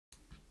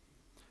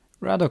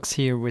Radox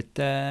here with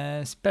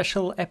a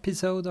special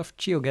episode of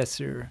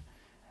Geoguessr.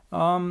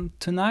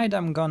 Tonight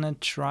I'm gonna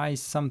try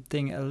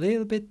something a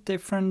little bit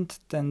different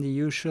than the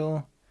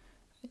usual.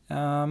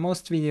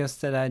 Most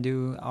videos that I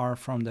do are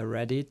from the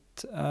Reddit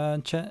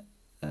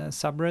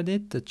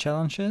subreddit, the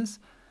challenges.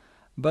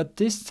 But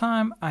this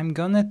time I'm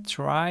gonna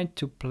try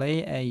to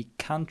play a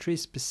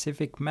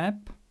country-specific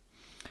map,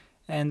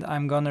 and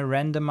I'm gonna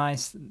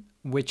randomize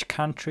which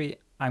country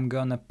I'm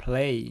gonna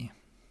play.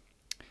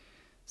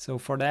 So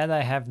for that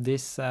I have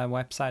this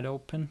website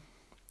open.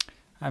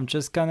 I'm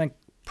just gonna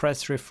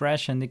press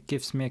refresh and it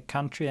gives me a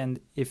country,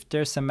 and if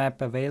there's a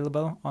map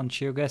available on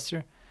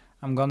Geoguessr,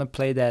 I'm gonna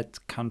play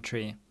that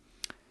country.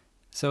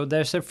 So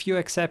there's a few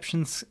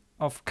exceptions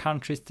of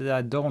countries that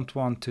I don't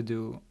want to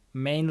do.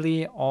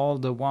 Mainly all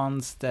the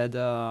ones that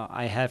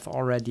I have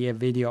already a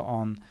video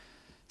on.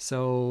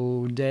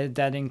 So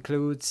that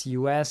includes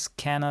US,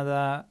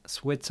 Canada,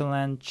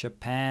 Switzerland,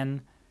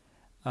 Japan,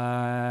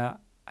 I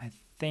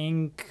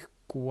think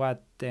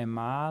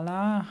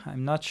Guatemala.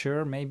 I'm not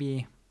sure,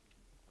 maybe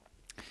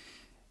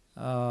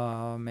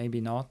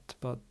not,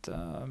 but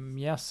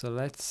yeah, so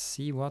let's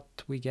see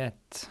what we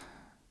get.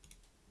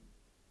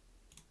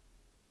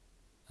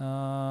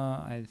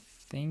 I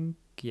think,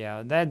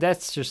 yeah,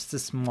 that's just a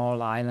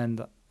small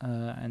island,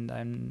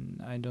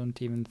 and I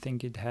don't even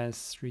think it has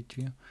street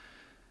view.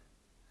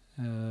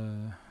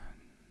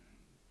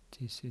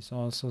 This is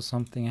also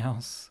something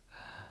else.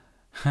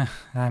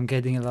 I'm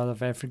getting a lot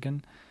of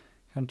African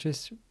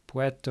countries.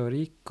 Puerto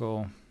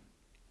Rico.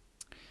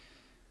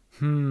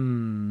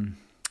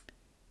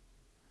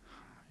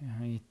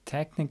 It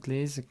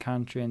technically is a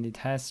country and it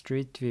has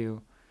street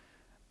view,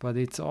 but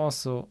it's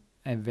also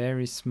a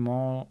very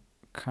small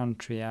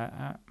country.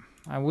 I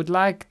would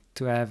like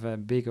to have a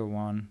bigger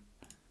one.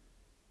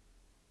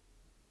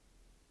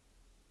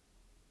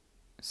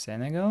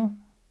 Senegal?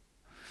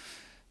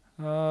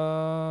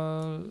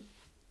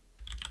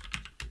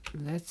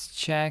 Let's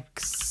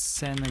check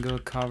Senegal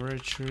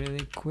coverage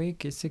really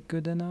quick. Is it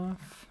good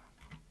enough?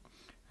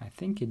 I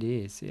think it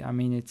is. I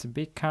mean, it's a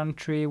big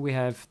country. We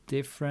have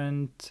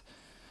different...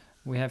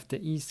 We have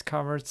the east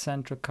covered,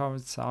 central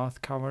covered,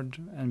 south covered,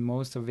 and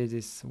most of it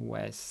is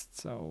west.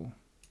 So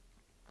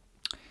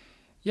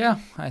yeah,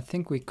 I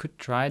think we could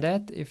try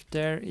that if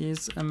there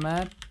is a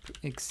map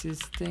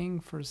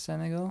existing for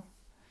Senegal.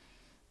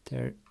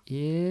 There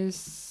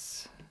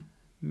is,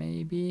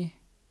 maybe.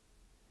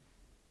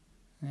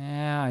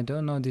 Yeah, I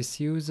don't know this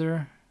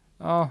user.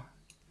 Oh,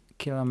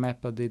 Killer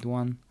Mappa did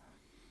one.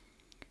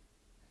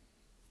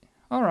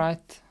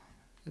 Alright,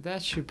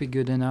 that should be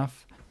good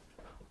enough.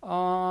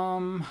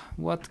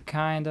 What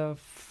kind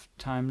of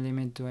time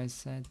limit do I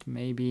set?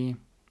 Maybe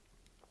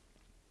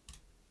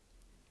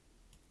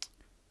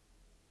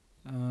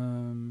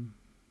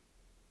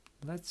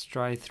let's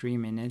try 3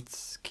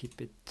 minutes.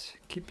 Keep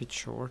it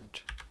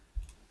short.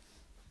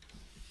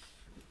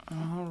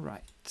 All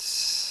right.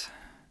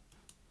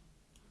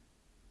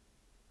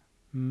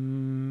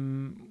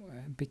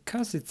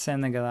 Because it's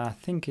Senegal, I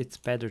think it's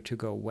better to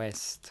go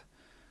west.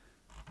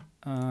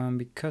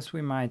 Because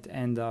we might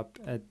end up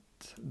at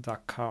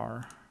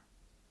Dakar.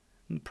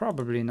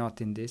 Probably not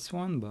in this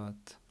one,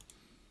 but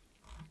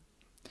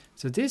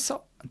so this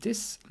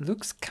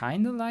looks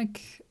kind of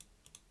like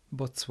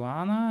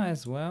Botswana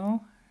as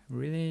well.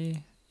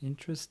 Really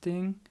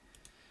interesting.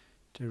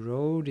 The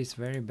road is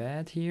very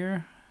bad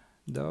here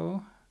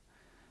though,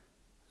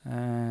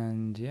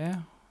 and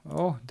yeah,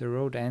 oh, the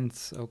road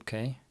ends.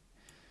 Okay,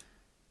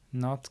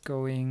 not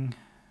going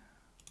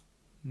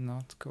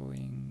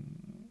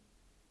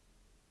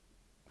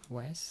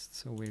west,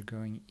 so we're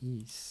going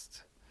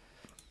east.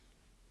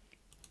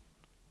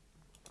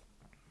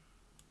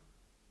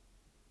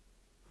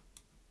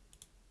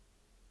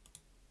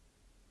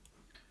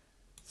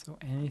 So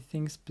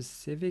anything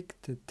specific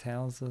that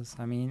tells us,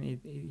 I mean,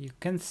 you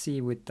can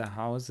see with the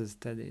houses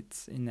that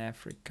it's in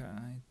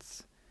Africa.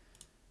 It's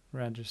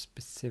rather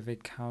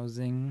specific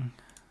housing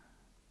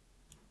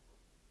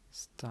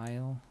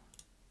style.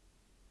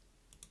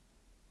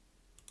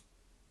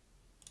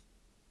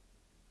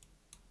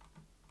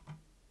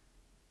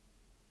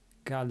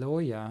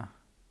 Galoya.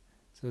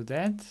 So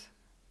that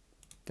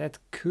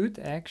could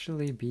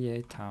actually be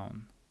a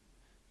town,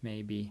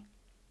 maybe.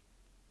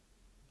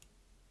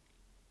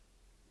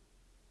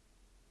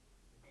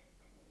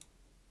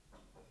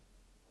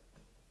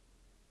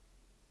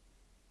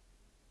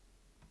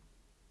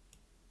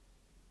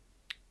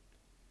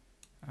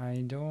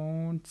 I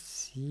don't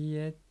see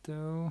it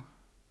though.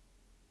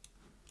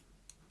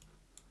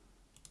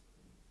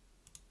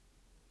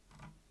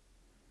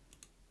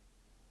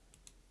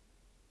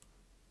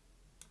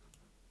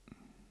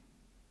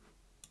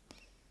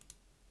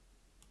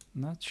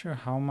 Not sure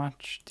how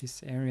much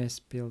this area is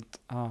built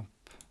up.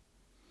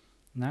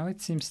 Now it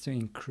seems to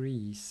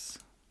increase.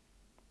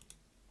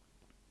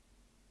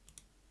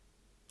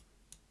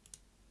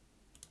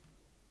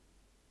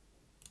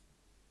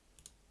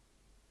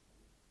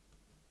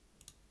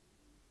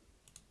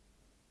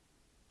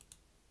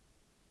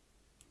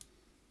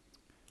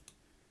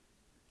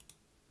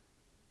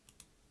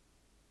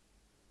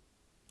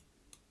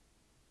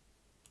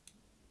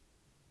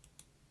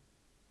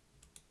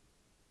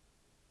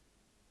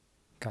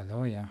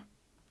 Galoya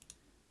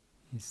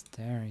is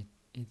there.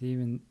 It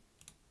even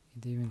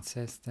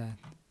says that.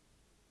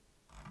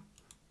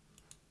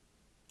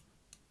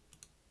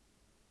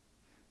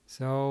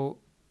 So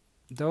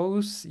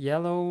those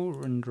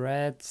yellow and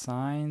red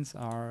signs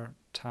are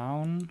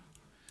town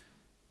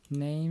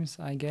names,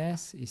 I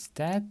guess. Is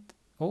that?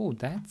 Oh,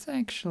 that's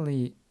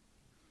actually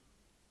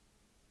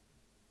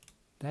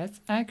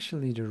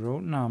the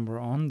road number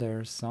on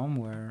there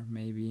somewhere,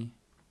 maybe.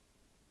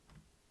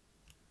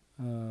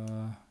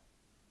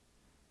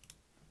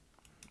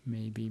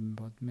 Maybe,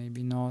 but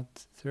maybe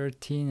not.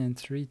 13 and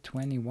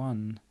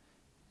 321.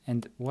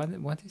 And what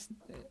is?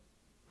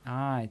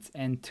 It's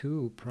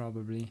N2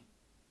 probably.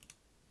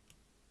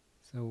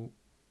 So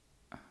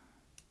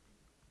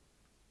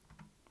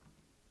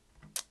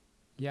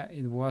yeah,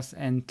 it was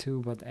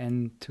N2, but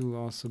N2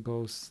 also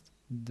goes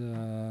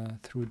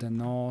through the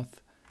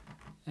north,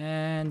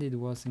 and it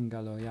was in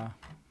Galoya.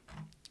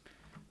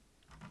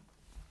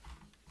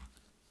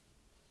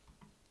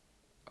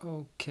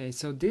 Okay,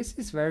 so this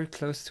is very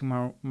close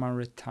to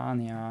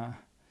Mauritania,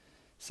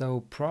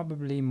 so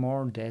probably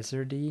more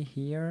deserty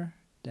here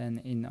than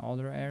in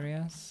other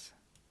areas.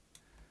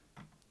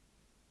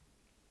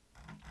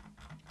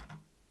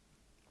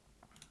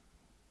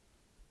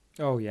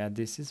 Oh yeah,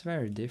 this is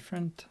very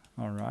different.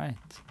 All right.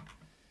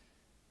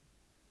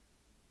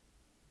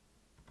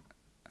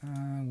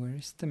 Where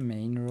is the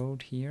main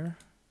road here?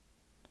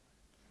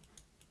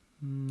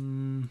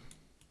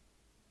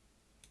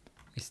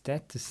 Is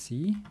that the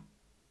sea?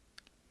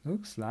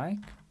 Looks like.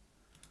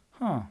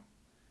 Huh.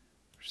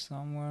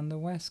 Somewhere on the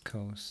west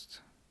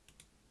coast.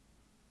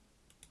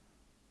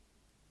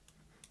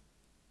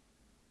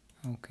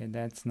 Okay,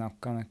 that's not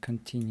gonna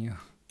continue.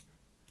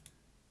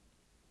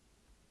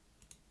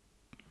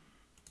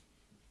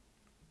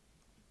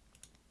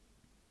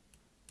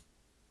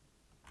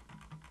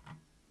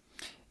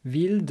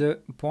 Ville de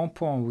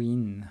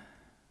Pomponwin.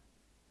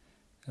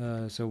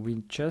 So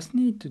we just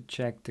need to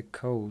check the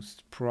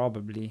coast,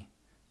 probably.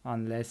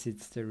 Unless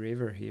it's the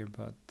river here,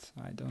 but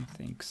I don't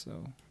think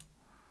so.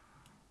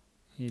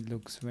 It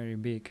looks very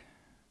big.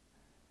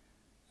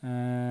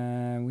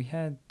 We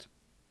had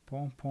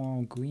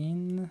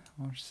Pomponguin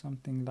or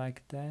something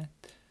like that.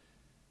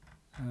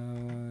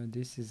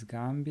 This is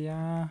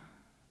Gambia.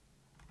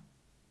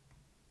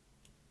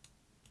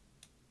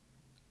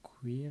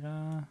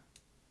 Quira.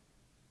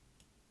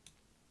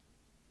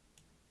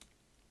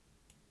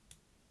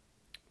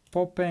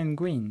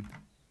 Popenguin.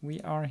 We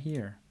are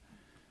here.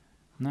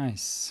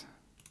 Nice.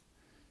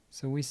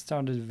 So we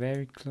started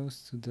very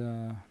close to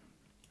the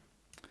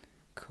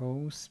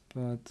coast,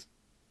 but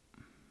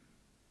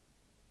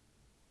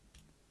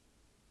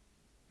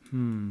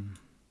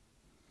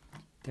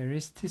there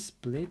is this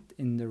split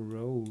in the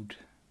road.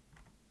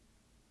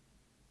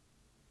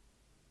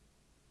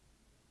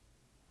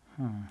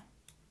 Not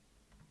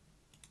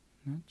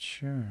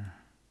sure.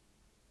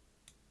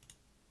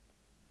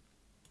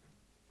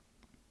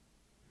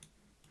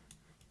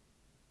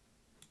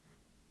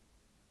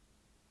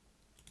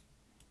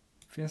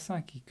 Feels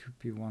like it could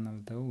be one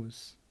of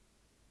those,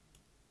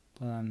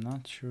 but I'm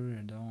not sure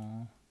at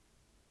all.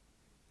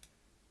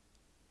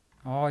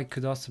 Oh, it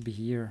could also be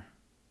here.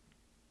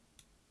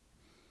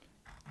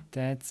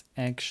 That's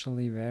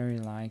actually very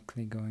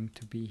likely going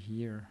to be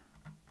here.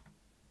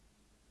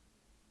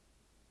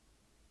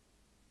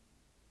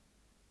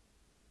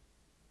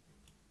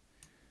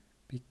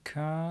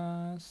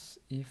 Because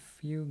if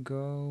you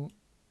go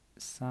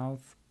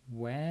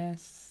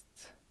southwest,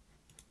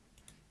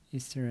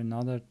 is there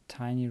another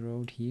tiny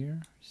road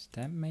here? Is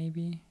that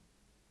maybe?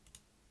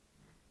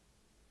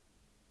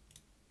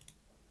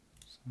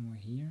 Somewhere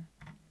here.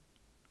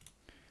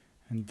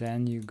 And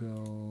then you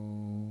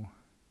go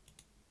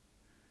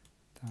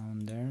down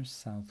there,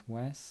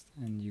 southwest,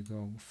 and you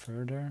go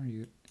further.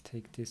 You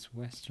take this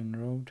western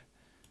road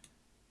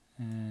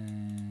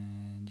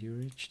and you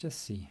reach the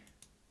sea.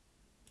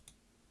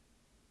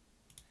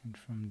 And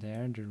from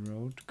there the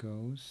road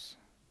goes,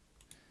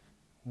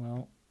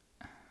 well,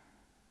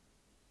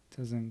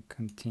 doesn't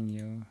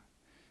continue.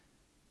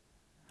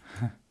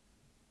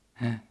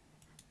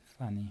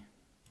 Funny.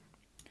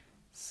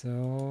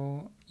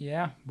 So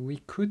yeah, we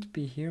could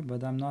be here,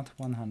 but I'm not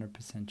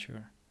 100%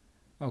 sure.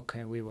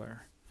 Okay, we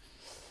were.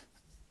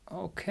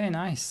 Okay,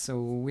 nice.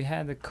 So we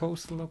had a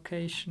coastal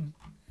location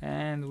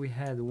and we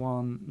had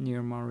one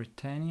near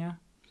Mauritania.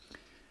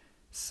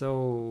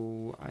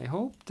 So I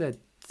hope that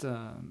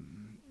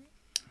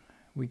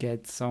we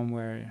get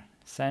somewhere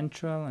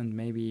central and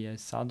maybe a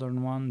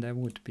southern one. That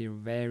would be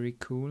very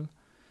cool.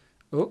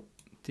 Oh,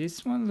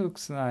 this one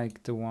looks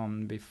like the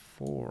one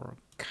before,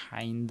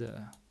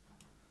 kinda.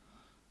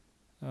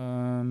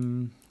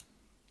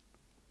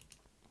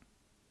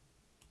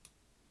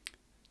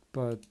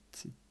 But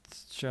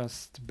it's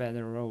just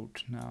better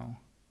road now.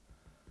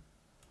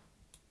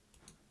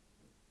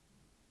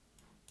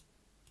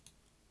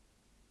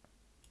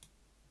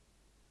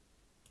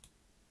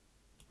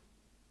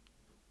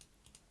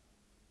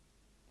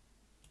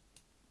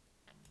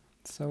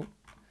 So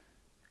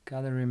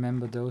gotta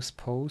remember those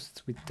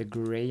posts with the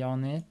gray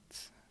on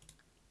it.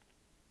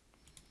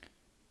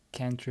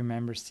 can't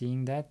remember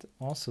seeing that.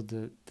 Also,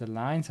 the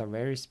lines are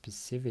very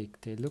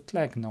specific. They look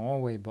like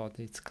Norway, but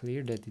it's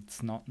clear that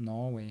it's not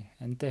Norway.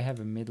 And they have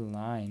a middle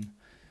line.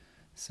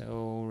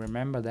 So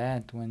remember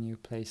that when you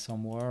play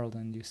some world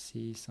and you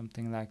see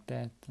something like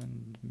that,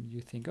 and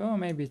you think, oh,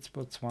 maybe it's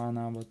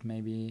Botswana, but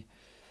maybe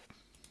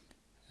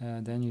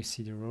then you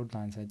see the road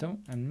lines.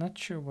 I'm not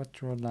sure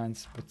what road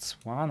lines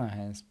Botswana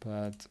has,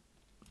 but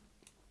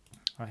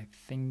I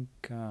think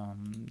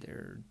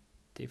they're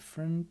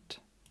different.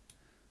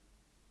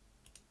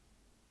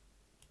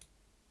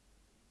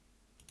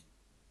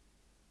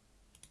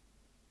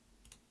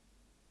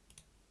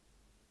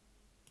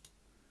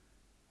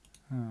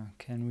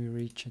 Can we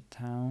reach a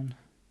town?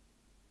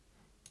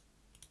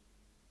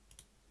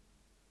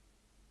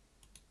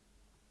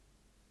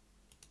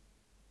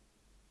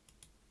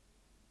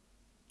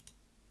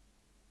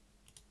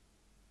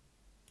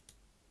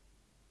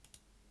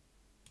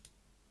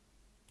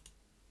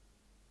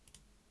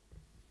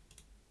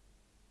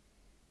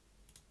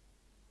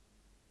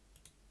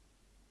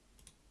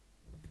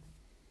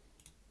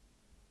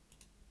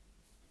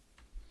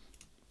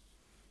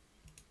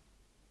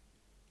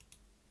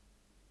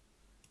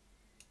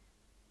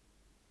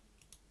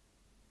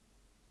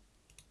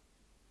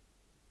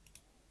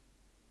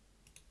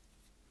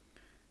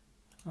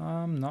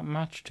 Not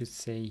much to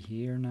say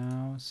here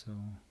now, so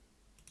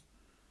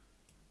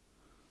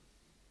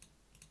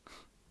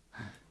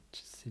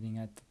just sitting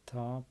at the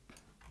top.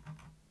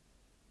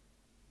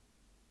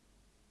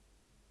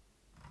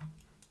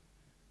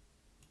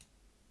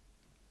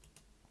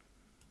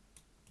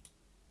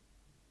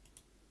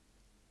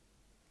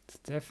 It's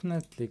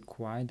definitely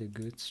quite a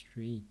good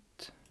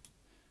street.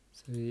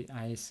 So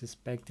I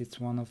suspect it's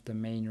one of the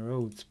main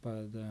roads,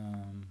 but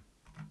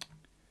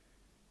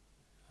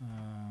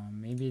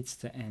maybe it's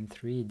the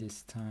N3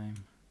 this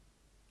time.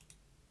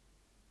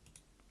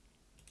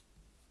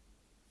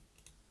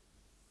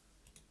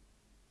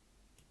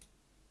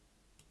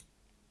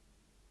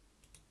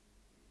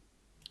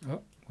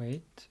 Oh,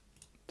 wait,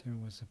 there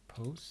was a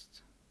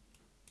post.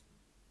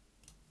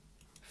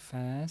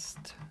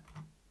 Fast.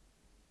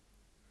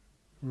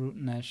 Route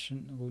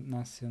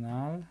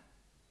Nationale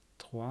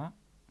 3.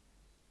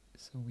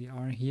 So we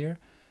are here.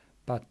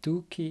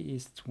 Patuki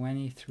is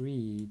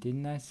 23.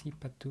 Didn't I see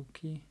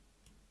Patuki?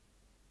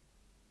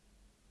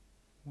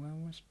 Where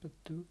was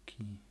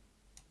Patuki?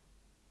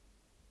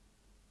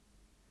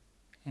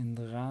 And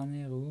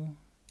Raneru?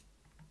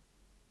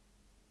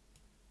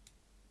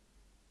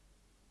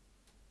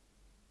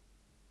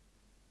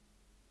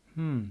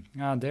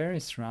 There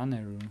is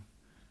Raneru.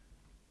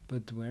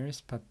 But where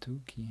is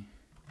Patuki?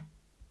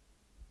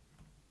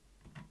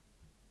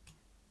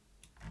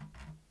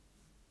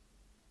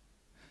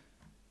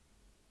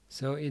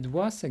 So it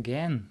was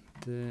again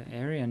the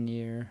area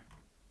near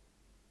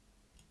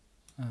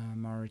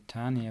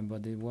Mauritania,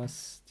 but it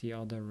was the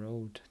other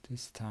road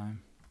this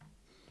time.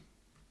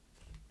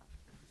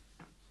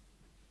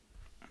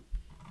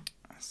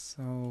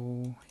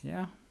 So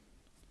yeah,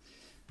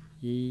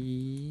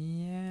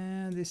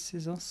 this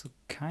is also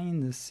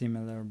kind of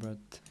similar,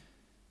 but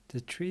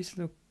the trees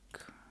look,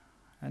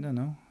 I don't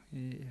know,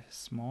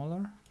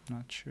 smaller.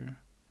 Not sure.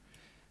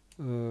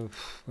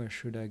 Where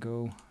should I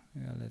go?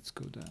 Yeah, let's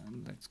go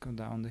down. Let's go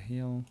down the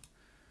hill.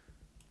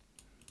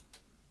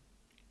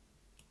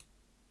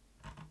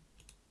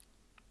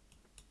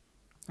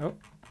 Oh,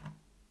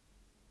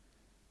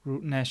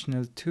 Route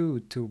National 2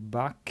 to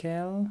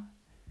Bakel,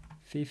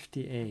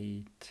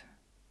 58.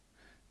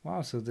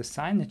 Wow, so the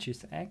signage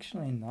is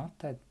actually not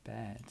that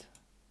bad.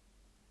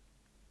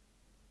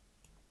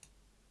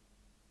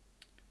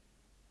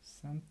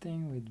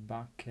 Something with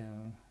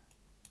Bakel.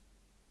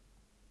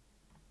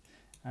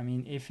 I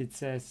mean, if it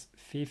says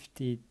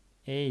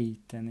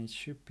 58, then it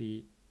should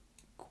be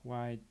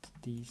quite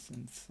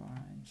decent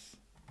size.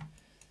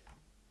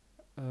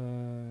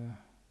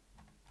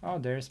 Oh,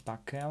 there's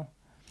Bakel.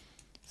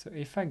 So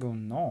if I go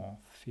north,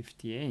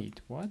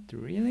 58, what,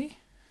 really?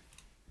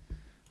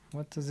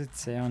 What does it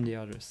say on the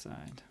other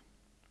side?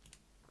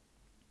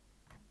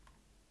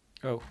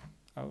 Oh,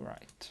 all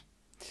right.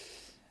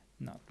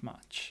 Not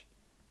much.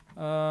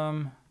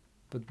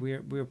 But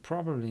we're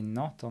probably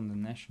not on the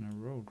national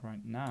road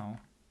right now.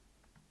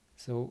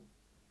 So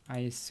I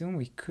assume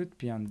we could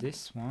be on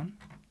this one.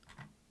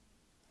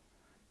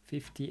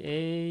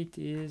 58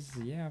 is,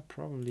 yeah,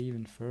 probably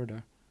even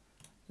further.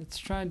 Let's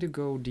try to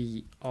go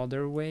the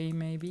other way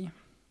maybe.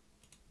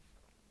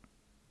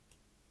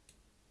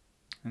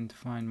 And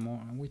find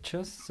more. We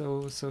just,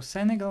 so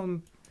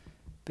Senegal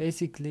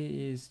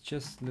basically is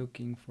just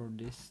looking for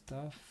this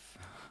stuff.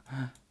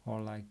 Or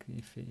like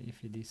if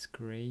it is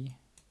gray.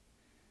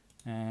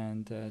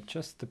 And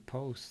just the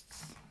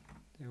posts.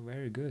 They're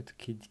very good.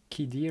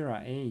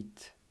 Kidira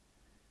 8.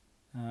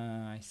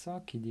 I saw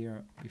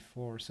Kidira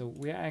before, so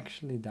we're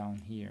actually down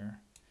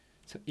here.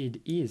 So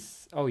it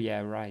is, oh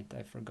yeah, right,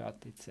 I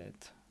forgot it said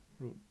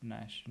Route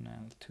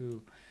National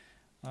 2.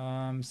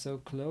 So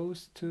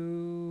close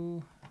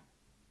to,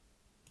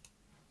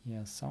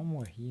 yeah,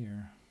 somewhere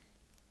here.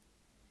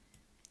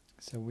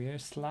 So we are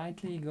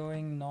slightly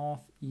going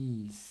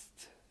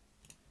northeast.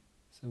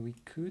 So we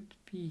could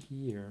be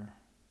here.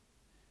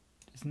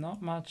 There's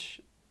not much,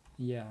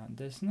 yeah,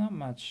 there's not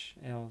much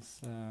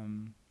else.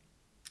 And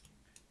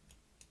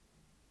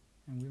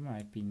we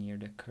might be near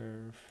the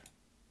curve.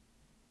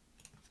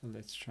 So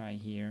let's try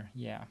here.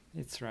 Yeah,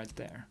 it's right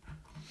there.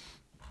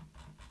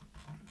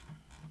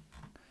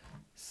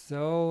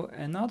 So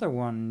another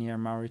one near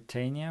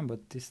Mauritania,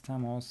 but this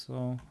time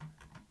also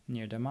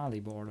near the Mali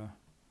border.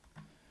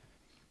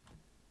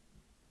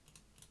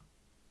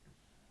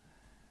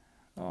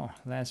 Oh,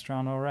 last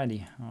round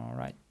already. All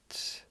right.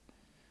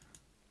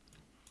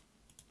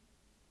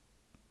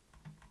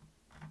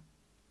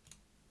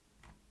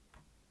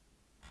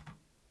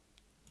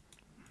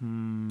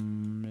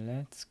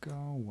 Let's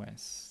go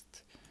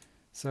west.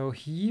 So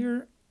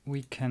here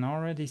we can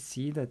already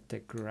see that the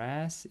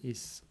grass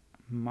is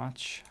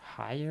much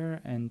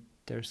higher and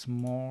there's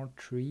more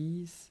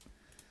trees.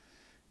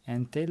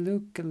 And they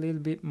look a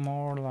little bit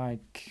more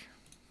like,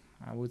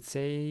 I would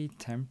say,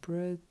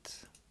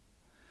 temperate.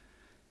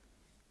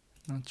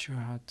 Not sure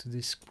how to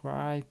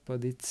describe,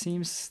 but it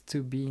seems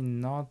to be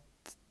not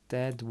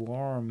that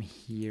warm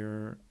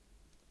here.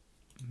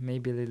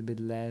 Maybe a little bit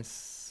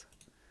less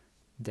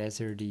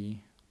deserty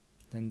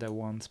than the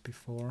ones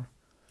before.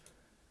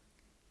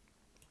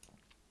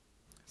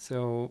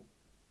 So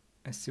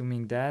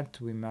assuming that,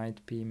 we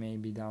might be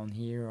maybe down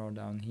here or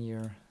down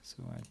here. So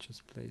I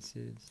just place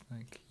it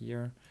like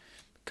here,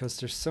 because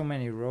there's so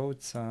many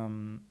roads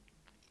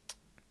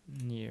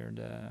near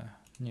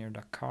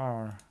the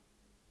car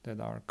that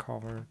are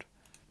covered,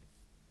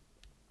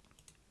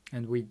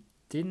 and we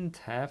didn't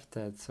have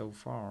that so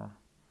far.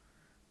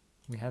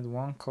 We had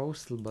one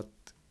coastal, but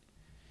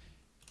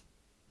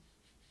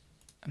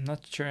I'm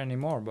not sure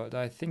anymore, but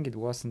I think it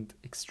wasn't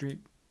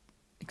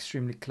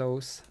extremely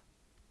close.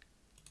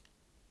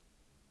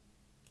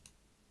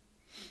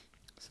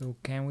 So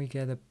can we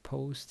get a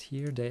post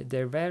here?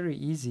 They're very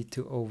easy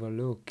to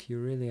overlook. You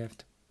really have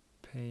to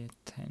pay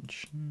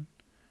attention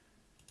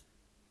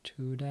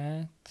to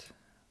that.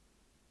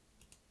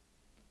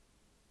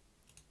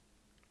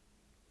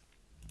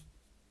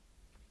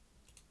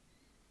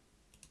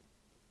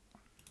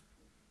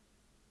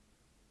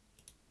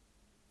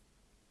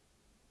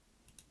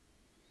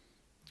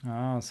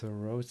 Oh, so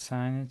road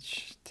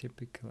signage,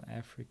 typical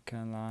Africa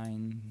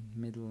line,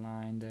 middle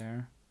line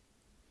there.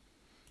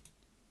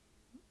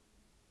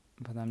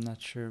 But I'm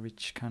not sure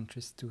which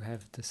countries do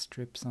have the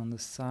strips on the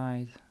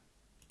side.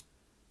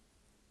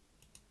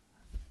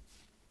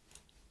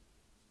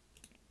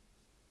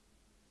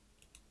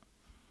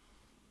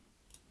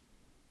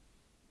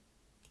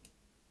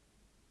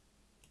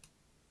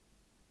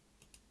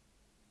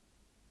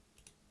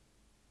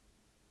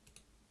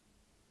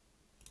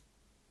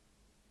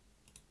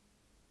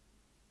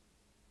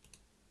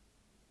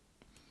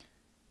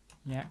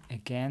 Yeah,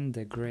 again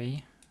the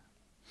gray.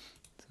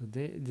 So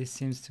this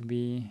seems to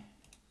be,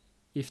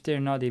 if they're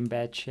not in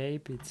bad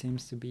shape, it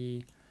seems to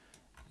be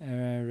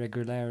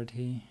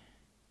regularity.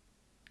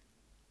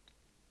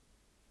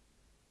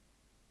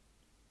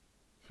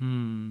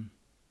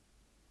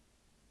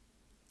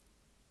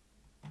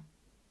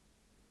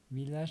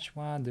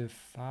 Villageois de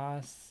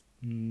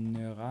Fas-Neuran.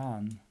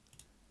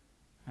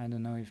 I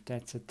don't know if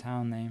that's a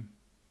town name.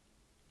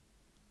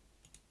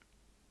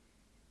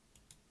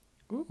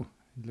 Ooh,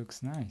 it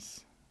looks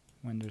nice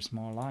when there's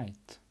more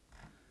light.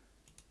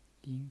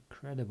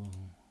 Incredible.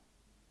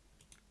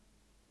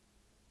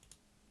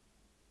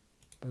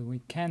 But we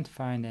can't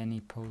find any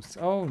posts.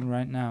 Oh,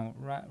 right now,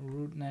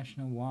 Route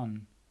National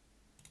 1.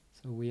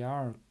 So we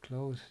are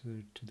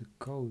closer to the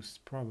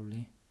coast,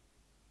 probably.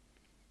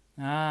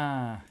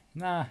 Ah,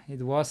 nah,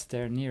 it was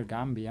there near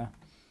Gambia.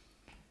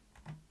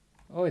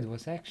 Oh, it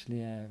was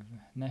actually a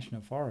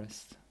national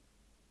forest.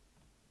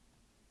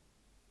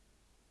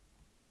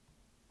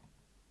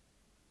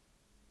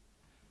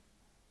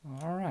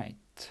 All right.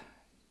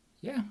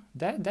 Yeah,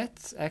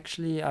 that's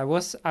actually, I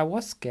was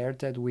scared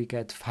that we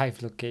get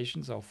 5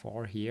 locations or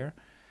 4 here,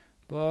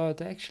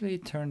 but actually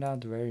it turned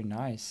out very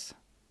nice.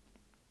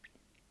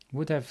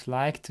 Would have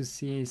liked to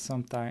see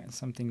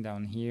something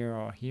down here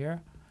or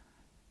here,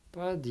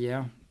 but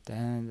yeah,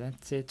 then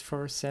that's it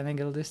for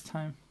Senegal this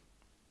time.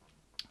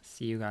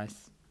 See you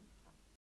guys.